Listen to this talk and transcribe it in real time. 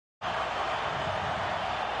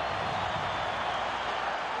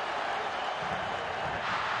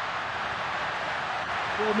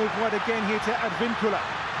Ball moved wide again here to Advincula.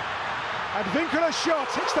 Advincula's shot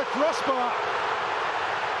hits the crossbar.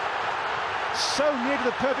 So near to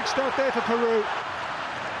the perfect start there for Peru.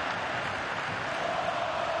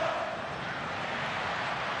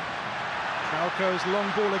 Trauco's long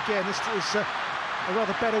ball again. This is a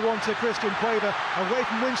rather better one to Christian Cueva. Away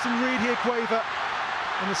from Winston Reid here, Cueva.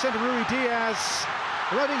 In the centre, Rui Diaz.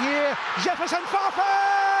 Running here, Jefferson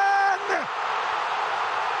Farfan!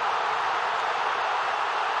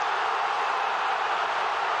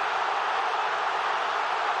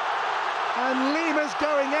 And Lima's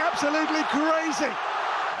going absolutely crazy.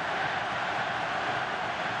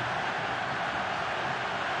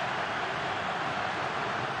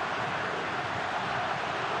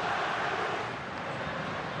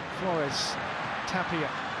 Flores, Tapia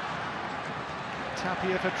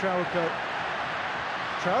for Trauco.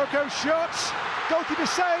 Trauco shots, goalkeeper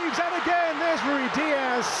saves, and again there's Rui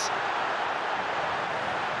Diaz.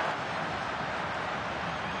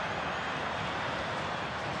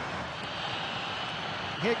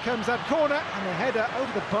 Here comes that corner, and the header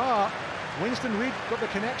over the bar. Winston Reid got the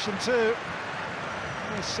connection too.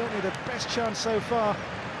 It's certainly the best chance so far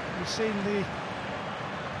we've seen the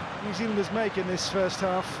New Zealanders make in this first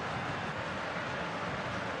half.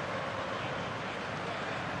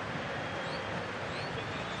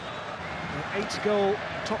 An 8-goal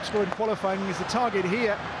top scorer in qualifying is the target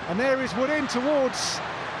here, and there is Wood in towards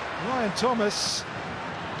Ryan Thomas.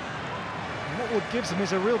 And what Wood gives them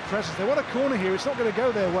is a real presence. They want a corner here, it's not going to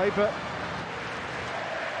go their way, but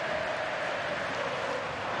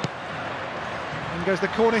in goes the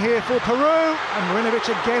corner here for Peru, and Marinovic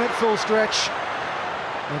again at full stretch.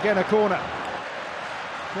 Again a corner.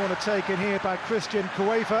 Corner taken here by Christian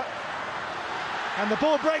Cueva. And the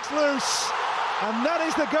ball breaks loose. And that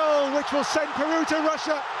is the goal which will send Peru to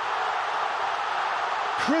Russia.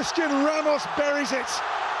 Christian Ramos buries it.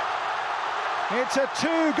 It's a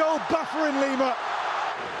 2-goal buffer in Lima.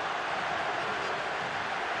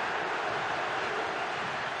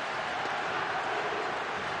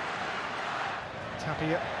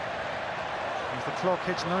 Tapia. As the clock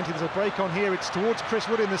hits 90, there's a break on here. It's towards Chris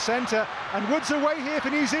Wood in the centre. And Wood's away here for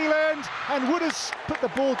New Zealand. And Wood has put the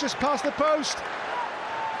ball just past the post.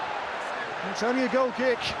 It's only a goal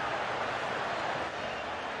kick.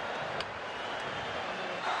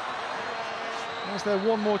 Is there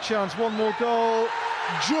one more chance, one more goal?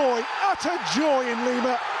 Joy, utter joy in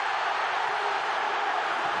Lima.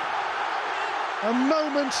 A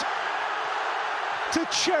moment to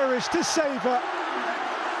cherish, to savour.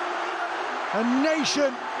 A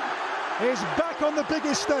nation is back on the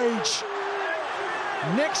biggest stage.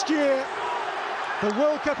 Next year, the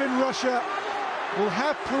World Cup in Russia will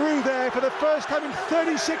have Peru there for the first time in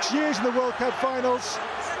 36 years in the World Cup finals.